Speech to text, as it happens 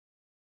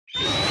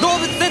動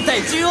物戦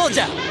隊中央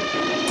じゃ。こ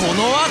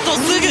の後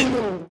す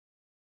ぐ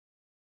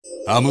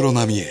安室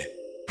奈美恵。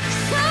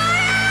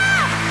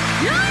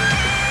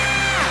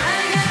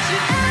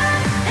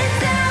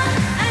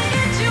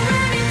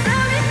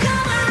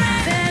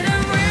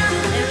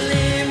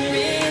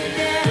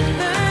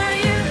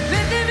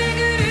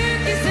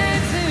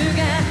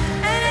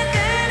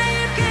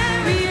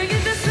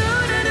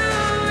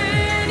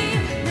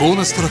ボー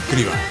ナストラック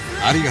には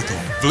「ありがとう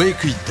ブレイ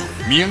クイット」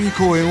宮城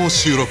公演を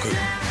収録。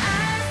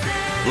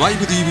ライ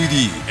ブ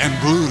DVD and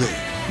Blu-ray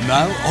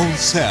now on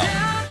sale。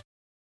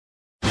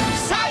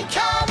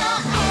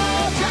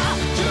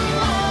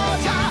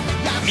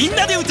みん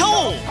なで歌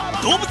おう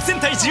動物戦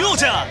隊ジュオー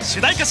ジャー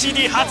主題歌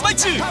CD 発売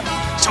中。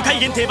初回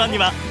限定版に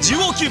はジュ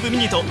オーキューブミ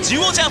ニとジ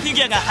ュオージャーフィ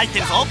ギュアが入って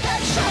るぞ。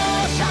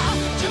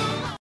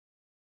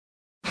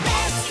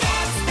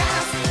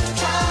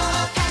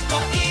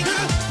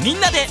みん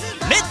なでレッ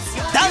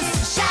ツダン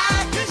ス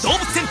動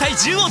物戦隊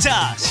ジュオージ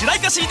ャー主題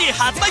歌 CD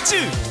発売中。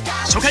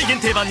初回限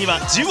定版には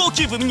ジュオー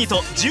キューブミニ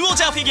とジュオー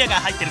ジャーフィギュアが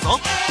入ってるぞ。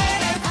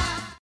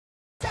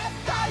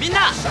みん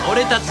な、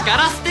俺たちか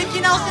ら素敵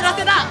なお知ら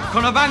せだ。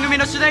この番組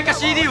の主題歌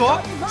CD を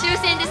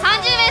抽選で30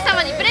名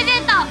様にプレゼ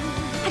ント。は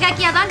が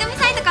きや番組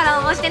サイトから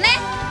応募してね。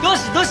ど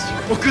しどし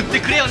送って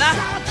くれよな。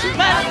待って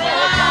ま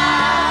す。